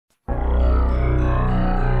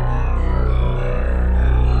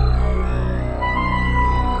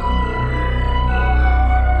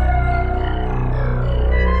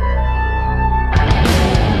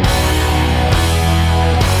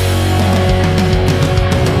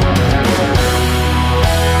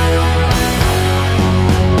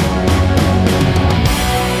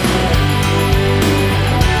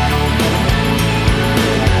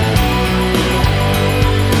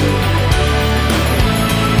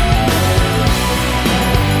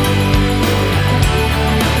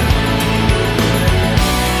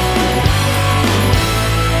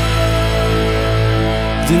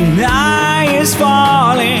night is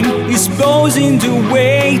falling, exposing the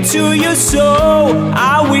way to your soul.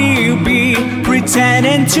 I will be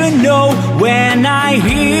pretending to know when I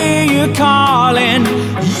hear you calling.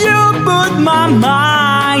 You put my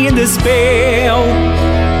mind in the spell.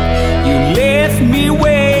 You left me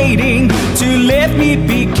waiting to let me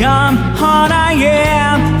become what I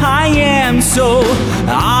am. I am so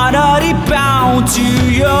utterly bound to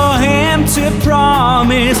your empty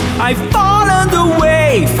promise. I've fallen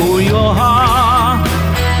away for your heart.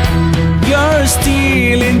 You're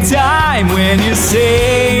still in time when you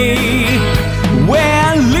say,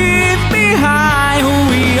 well, leave behind who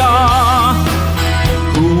we are,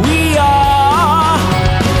 who we are.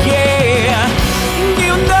 Yeah,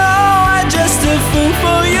 you know I'm just a fool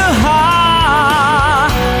for your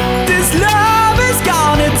heart. This love is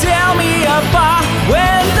gonna tear me apart.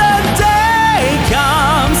 When the day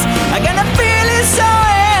comes, I'm gonna feel it so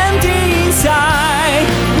empty inside.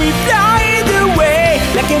 We fly away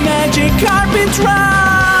like a magic carpet ride.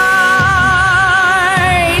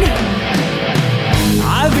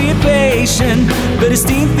 I'll be patient, but I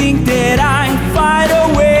still think that I find a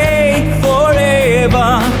way forever.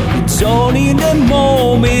 It's only the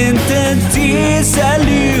moment, the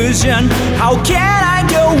disillusion. How can I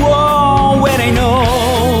go on when I know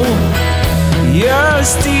you're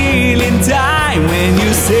still in time when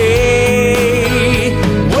you say,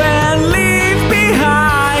 well, leave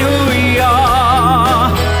behind who we are,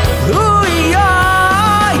 who we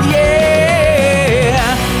are,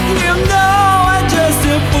 yeah. You know I'm just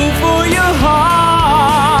a fool for your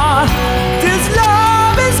heart. This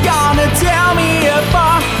love is gonna tear me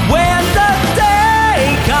apart. When the day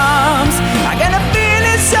comes, I'm gonna feel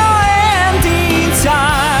it so empty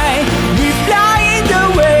inside. We flying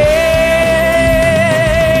away.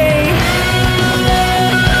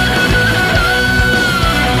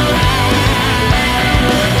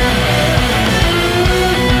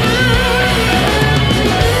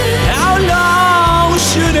 How long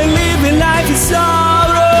should I live in life in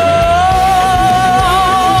sorrow?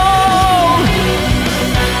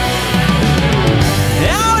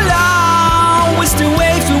 How long was to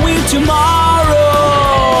wait for we tomorrow?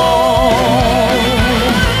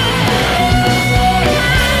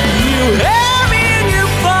 You have me and you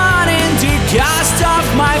fun and the cast off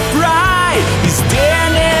my pride. Is there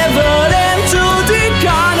never end to the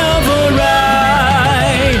carnival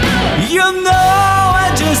ride? You know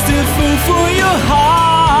I'm just a fool for your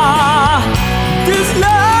heart. This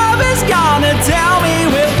love is gonna tell